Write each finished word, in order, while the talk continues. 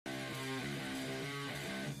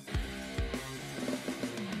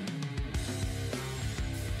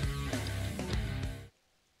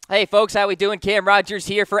Hey folks, how we doing? Cam Rogers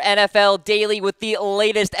here for NFL Daily with the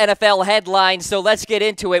latest NFL headlines. So let's get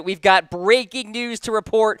into it. We've got breaking news to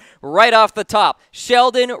report right off the top.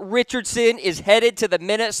 Sheldon Richardson is headed to the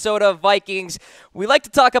Minnesota Vikings. We like to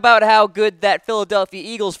talk about how good that Philadelphia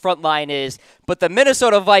Eagles front line is, but the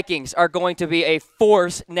Minnesota Vikings are going to be a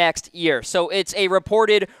force next year. So it's a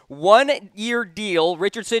reported one-year deal.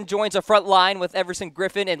 Richardson joins a front line with Everson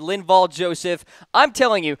Griffin and Linval Joseph. I'm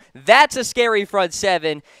telling you, that's a scary front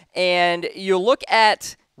seven. And you look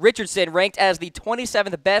at Richardson, ranked as the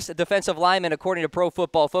 27th best defensive lineman according to Pro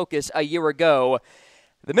Football Focus a year ago.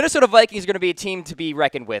 The Minnesota Vikings are going to be a team to be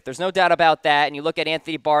reckoned with. There's no doubt about that. And you look at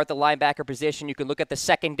Anthony Barr at the linebacker position. You can look at the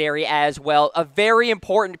secondary as well. A very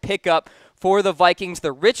important pickup for the Vikings.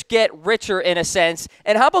 The rich get richer in a sense.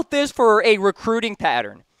 And how about this for a recruiting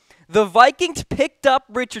pattern? The Vikings picked up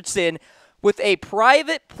Richardson with a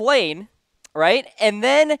private plane, right? And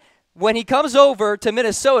then when he comes over to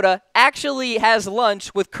Minnesota, actually has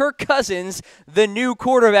lunch with Kirk Cousins, the new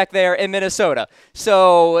quarterback there in Minnesota.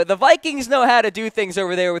 So the Vikings know how to do things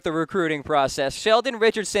over there with the recruiting process. Sheldon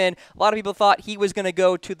Richardson, a lot of people thought he was going to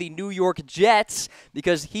go to the New York Jets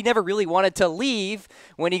because he never really wanted to leave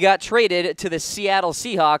when he got traded to the Seattle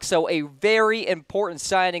Seahawks. So a very important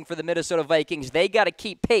signing for the Minnesota Vikings. They got to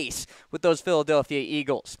keep pace with those Philadelphia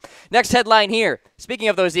Eagles. Next headline here. Speaking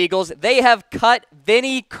of those Eagles, they have cut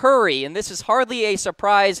Vinny Curry, and this is hardly a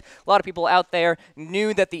surprise. A lot of people out there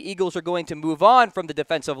knew that the Eagles are going to move on from the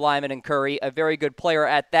defensive lineman in Curry, a very good player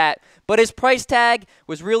at that. But his price tag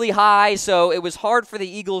was really high, so it was hard for the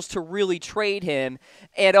Eagles to really trade him.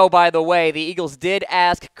 And oh, by the way, the Eagles did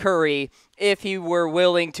ask Curry if he were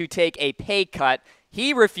willing to take a pay cut.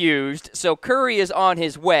 He refused, so Curry is on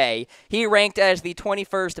his way. He ranked as the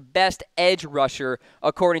 21st best edge rusher,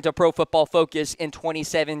 according to Pro Football Focus in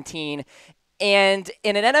 2017. And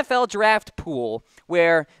in an NFL draft pool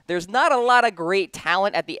where there's not a lot of great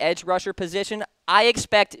talent at the edge rusher position, I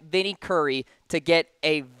expect Vinny Curry to get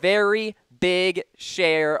a very big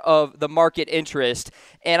share of the market interest.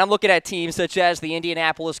 And I'm looking at teams such as the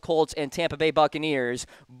Indianapolis Colts and Tampa Bay Buccaneers.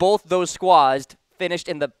 Both those squads finished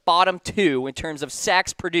in the bottom two in terms of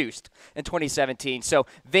sacks produced in 2017. So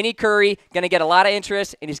Vinny Curry going to get a lot of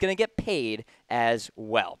interest, and he's going to get paid as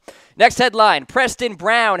well. Next headline, Preston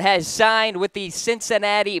Brown has signed with the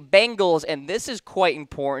Cincinnati Bengals, and this is quite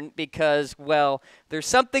important because, well, there's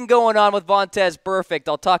something going on with Vontaze Burfict.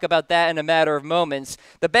 I'll talk about that in a matter of moments.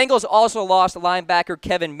 The Bengals also lost linebacker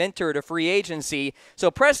Kevin Minter to free agency.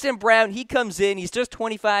 So Preston Brown, he comes in. He's just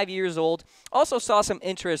 25 years old. Also saw some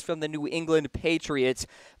interest from the New England Patriots.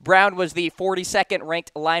 Brown was the 42nd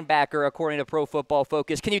ranked linebacker according to Pro Football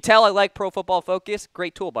Focus. Can you tell I like Pro Football Focus?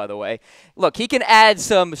 Great tool, by the way. Look, he can add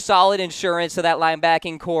some solid insurance to that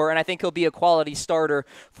linebacking core, and I think he'll be a quality starter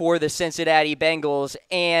for the Cincinnati Bengals.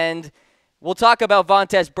 And we'll talk about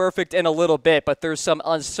Vontaze Burfict in a little bit, but there's some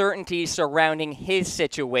uncertainty surrounding his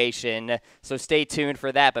situation, so stay tuned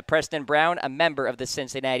for that. But Preston Brown, a member of the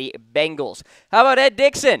Cincinnati Bengals. How about Ed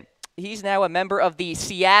Dickson? He's now a member of the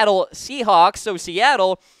Seattle Seahawks. So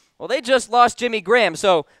Seattle, well, they just lost Jimmy Graham.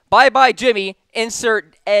 So bye-bye, Jimmy.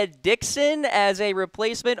 Insert Ed Dickson as a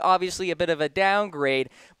replacement. Obviously a bit of a downgrade.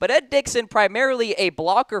 But Ed Dickson, primarily a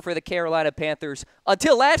blocker for the Carolina Panthers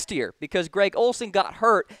until last year because Greg Olsen got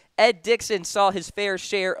hurt. Ed Dickson saw his fair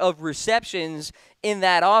share of receptions in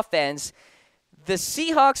that offense. The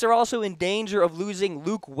Seahawks are also in danger of losing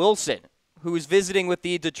Luke Wilson, who is visiting with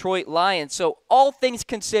the Detroit Lions. So all things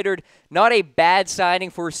considered, not a bad signing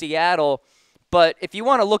for Seattle. But if you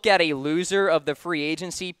want to look at a loser of the free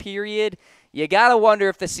agency period, you got to wonder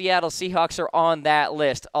if the Seattle Seahawks are on that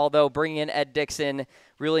list. Although bringing in Ed Dickson,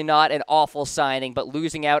 really not an awful signing, but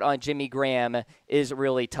losing out on Jimmy Graham is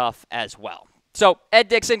really tough as well. So Ed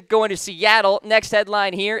Dickson going to Seattle. Next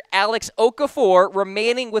headline here, Alex Okafor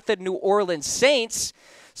remaining with the New Orleans Saints.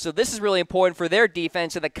 So this is really important for their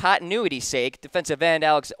defense and the continuity's sake. Defensive end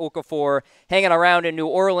Alex Okafor hanging around in New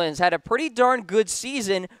Orleans had a pretty darn good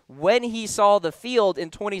season when he saw the field in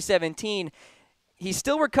 2017. He's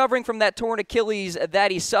still recovering from that torn Achilles that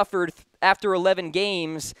he suffered after 11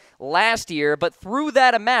 games last year. But through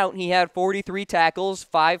that amount, he had 43 tackles,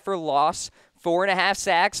 5 for loss, 4.5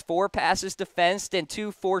 sacks, 4 passes defensed, and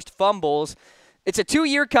 2 forced fumbles. It's a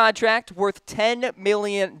 2-year contract worth $10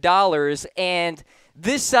 million, and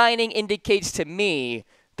this signing indicates to me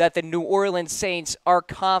that the New Orleans Saints are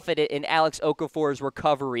confident in Alex Okafor's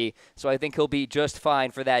recovery, so I think he'll be just fine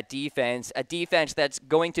for that defense, a defense that's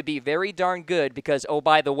going to be very darn good because, oh,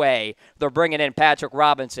 by the way, they're bringing in Patrick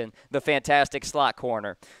Robinson, the fantastic slot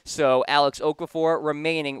corner. So Alex Okafor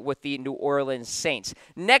remaining with the New Orleans Saints.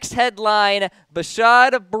 Next headline,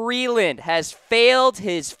 Bashaud Breeland has failed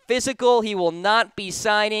his physical. He will not be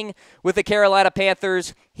signing with the Carolina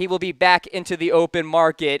Panthers. He will be back into the open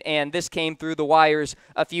market, and this came through the wires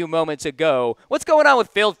a few moments ago. What's going on with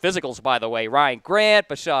failed physicals, by the way? Ryan Grant,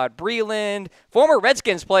 Bashaud Breeland, former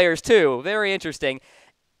Redskins players, too. Very interesting.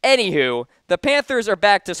 Anywho, the Panthers are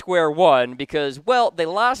back to square one because, well, they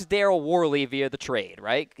lost Daryl Worley via the trade,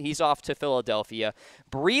 right? He's off to Philadelphia.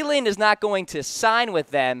 Breeland is not going to sign with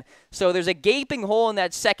them, so there's a gaping hole in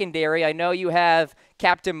that secondary. I know you have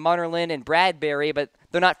Captain Munnerlyn and Bradbury, but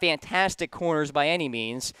they're not fantastic corners by any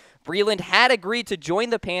means. Breeland had agreed to join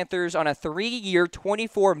the Panthers on a 3-year,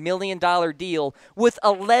 $24 million deal with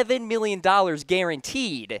 $11 million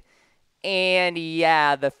guaranteed. And,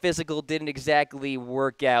 yeah, the physical didn't exactly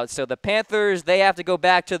work out. So the Panthers, they have to go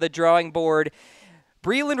back to the drawing board.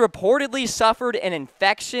 Breeland reportedly suffered an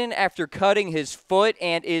infection after cutting his foot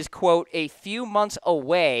and is, quote, a few months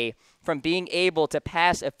away from being able to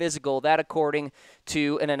pass a physical. That according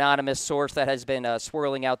to an anonymous source that has been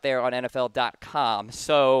swirling out there on NFL.com.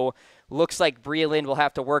 So looks like Breeland will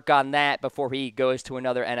have to work on that before he goes to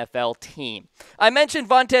another NFL team. I mentioned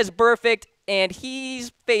Vontaze Burfict, and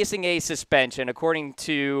he's facing a suspension. According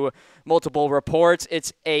to multiple reports,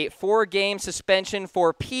 it's a 4-game suspension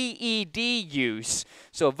for PED use.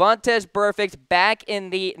 So Vontaze Burfict back in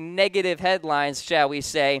the negative headlines, shall we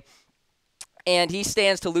say, and he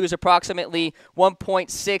stands to lose approximately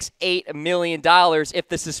 $1.68 million if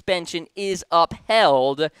the suspension is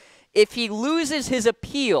upheld. If he loses his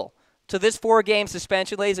appeal to this 4-game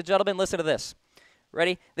suspension, ladies and gentlemen, listen to this.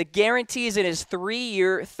 Ready? The guarantees in his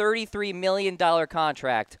 3-year, $33 million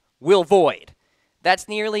contract will void. That's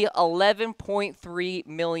nearly $11.3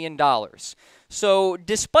 million. So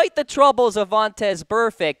despite the troubles of Vontaze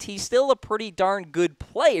Burfict, he's still a pretty darn good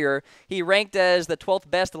player. He ranked as the 12th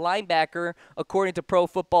best linebacker according to Pro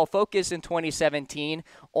Football Focus in 2017.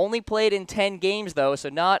 Only played in 10 games, though, so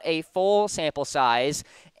not a full sample size.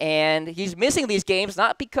 And he's missing these games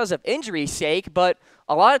not because of injury's sake, but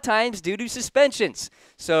a lot of times due to suspensions.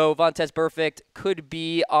 So Vontaze Burfict could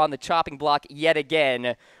be on the chopping block yet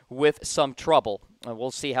again with some trouble.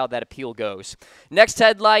 We'll see how that appeal goes. Next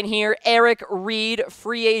headline here, Eric Reid,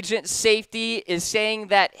 free agent safety, is saying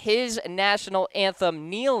that his national anthem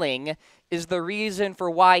kneeling is the reason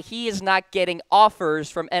for why he is not getting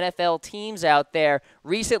offers from NFL teams out there.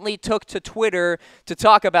 Recently took to Twitter to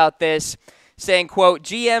talk about this, saying, quote,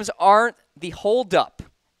 GMs aren't the holdup.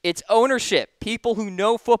 It's ownership. People who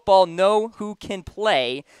know football know who can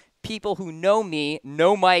play. People who know me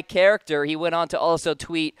know my character. He went on to also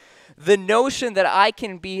tweet, the notion that I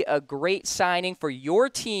can be a great signing for your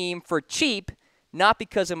team for cheap, not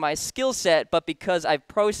because of my skill set, but because I've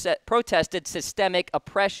protested systemic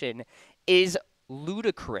oppression, is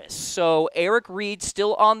ludicrous. So Eric Reid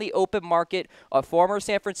still on the open market, a former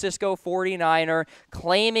San Francisco 49er,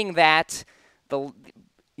 claiming that the,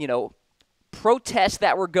 protests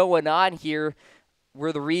that were going on here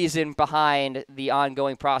were the reason behind the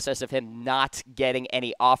ongoing process of him not getting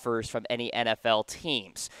any offers from any NFL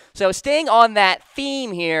teams. So staying on that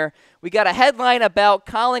theme here, we got a headline about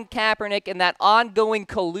Colin Kaepernick and that ongoing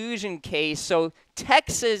collusion case. So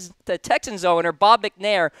the Texans owner, Bob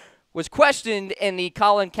McNair, was questioned in the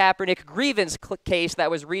Colin Kaepernick grievance case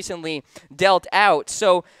that was recently dealt out.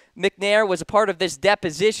 So McNair was a part of this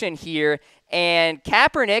deposition here, and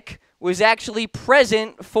Kaepernick was actually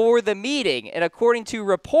present for the meeting. And according to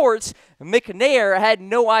reports, McNair had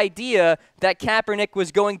no idea that Kaepernick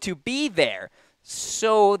was going to be there.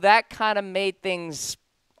 So that kind of made things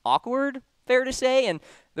awkward, fair to say. And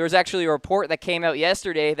there was actually a report that came out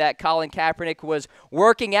yesterday that Colin Kaepernick was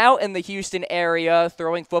working out in the Houston area,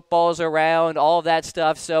 throwing footballs around, all of that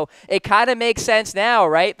stuff. So it kind of makes sense now,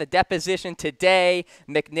 right? The deposition today,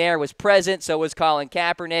 McNair was present, so was Colin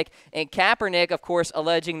Kaepernick. And Kaepernick, of course,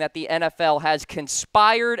 alleging that the NFL has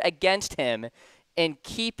conspired against him in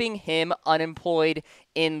keeping him unemployed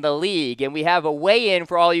in the league. And we have a weigh-in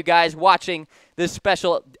for all you guys watching this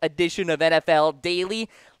special edition of NFL Daily.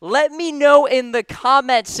 Let me know in the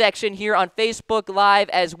comments section here on Facebook Live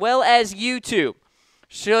as well as YouTube.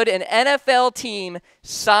 Should an NFL team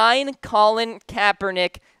sign Colin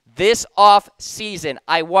Kaepernick this off season?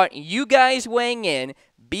 I want you guys weighing in.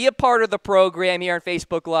 Be a part of the program here on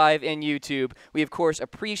Facebook Live and YouTube. We, of course,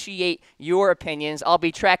 appreciate your opinions. I'll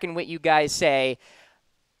be tracking what you guys say.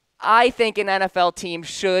 I think an NFL team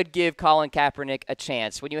should give Colin Kaepernick a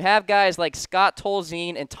chance. When you have guys like Scott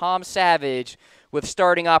Tolzien and Tom Savage with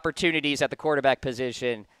starting opportunities at the quarterback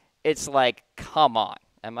position, it's like, come on.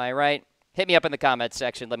 Am I right? Hit me up in the comments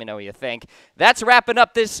section. Let me know what you think. That's wrapping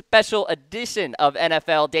up this special edition of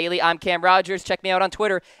NFL Daily. I'm Cam Rogers. Check me out on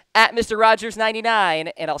Twitter at Mr.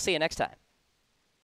 Rogers99, and I'll see you next time.